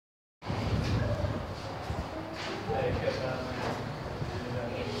Good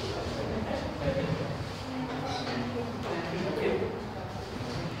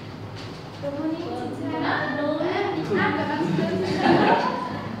morning, teacher.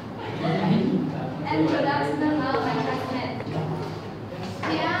 And good afternoon, all my classmates.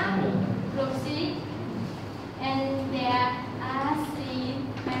 Here, group C, and there are three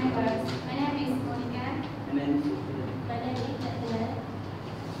members. My name is Monica. My name is Jacqueline.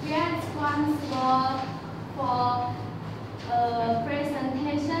 We are responsible for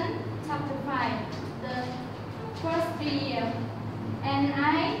presentation chapter 5, the first year, and I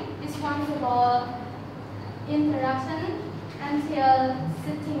responsible introduction until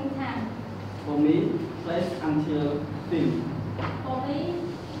sitting time. For me, place until thing. For me,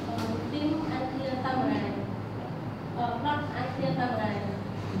 thing until summary. Not until summary.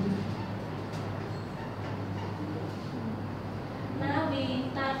 Now we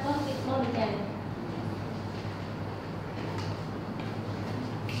start work with Monica.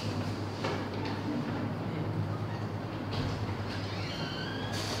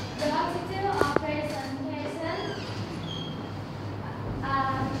 The objective of presentation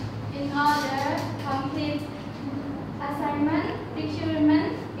in order to complete assignment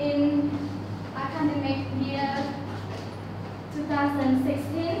requirement in academic year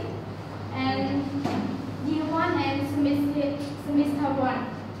 2016 and year 1 and semester 1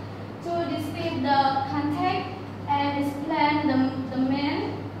 to describe the context and explain the main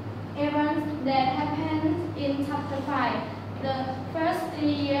events that happened in chapter 5. The first 3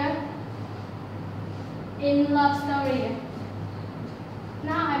 years in love story.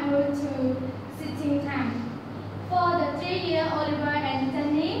 Now I'm going to sitting time. For the 3 year, Oliver and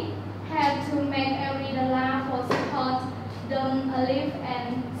Jenny had to make every dollar for support them live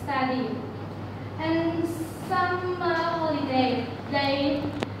and study. And summer holiday,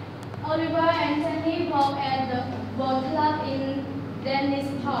 Oliver and Jenny worked at the boat club in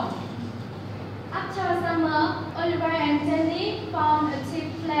Dennisport. After summer, Oliver and Jenny found a cheap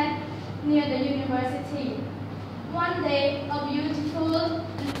flat near the university. One day, a beautiful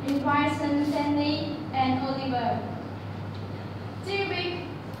invited Jenny and Oliver. 3 weeks,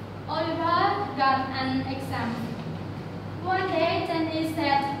 Oliver got an exam. One day, Jenny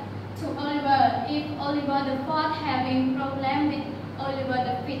said to Oliver if Oliver the fourth having problem with Oliver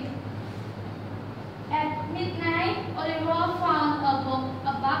the fifth. At midnight, Oliver found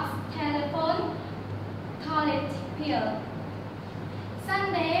a box telephone toilet pill.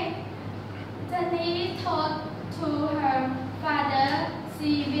 Sunday, Jenny told to her father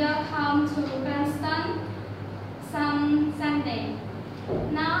she will come to Cranston some Sunday.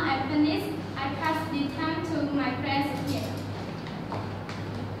 Now I finished. I pass the time to my friends here.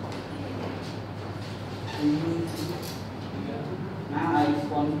 Now I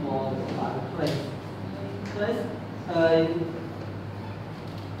responsible for the place.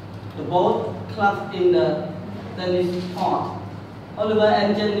 The boat club in the tennis court. Oliver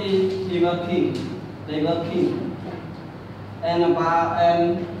and Jenny, they were king. And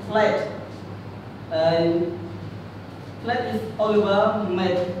flat. Flat is Oliver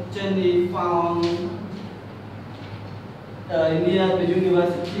met Jenny found near the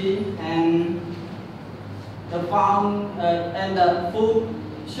university and the food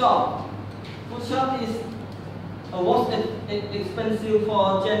shop. Food shop is was expensive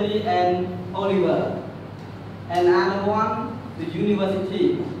for Jenny and Oliver. And another one, the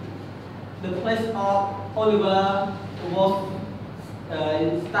university. The place of Oliver was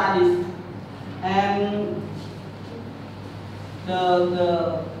studies, and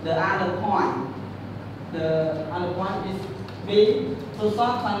the other point is B,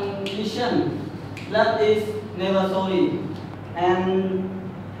 social condition. That is never sorry. And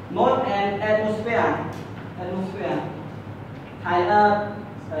mode and atmosphere. Tired,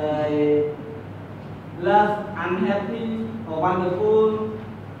 love, unhappy, or wonderful,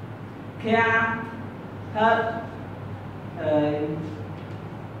 care, hurt,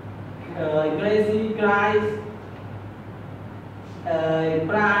 crazy, cries,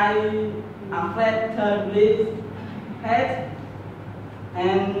 pride, afraid, bliss, hate,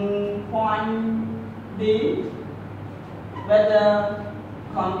 and point D, weather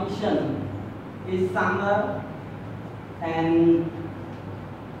condition is summer and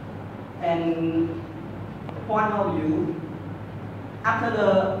point of view. After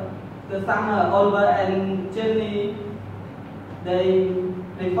the summer, Oliver and Jenny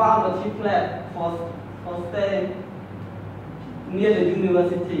they found a cheap flat for stay near the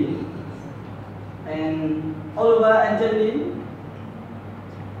university. And Oliver and Jenny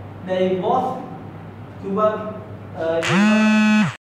they both to work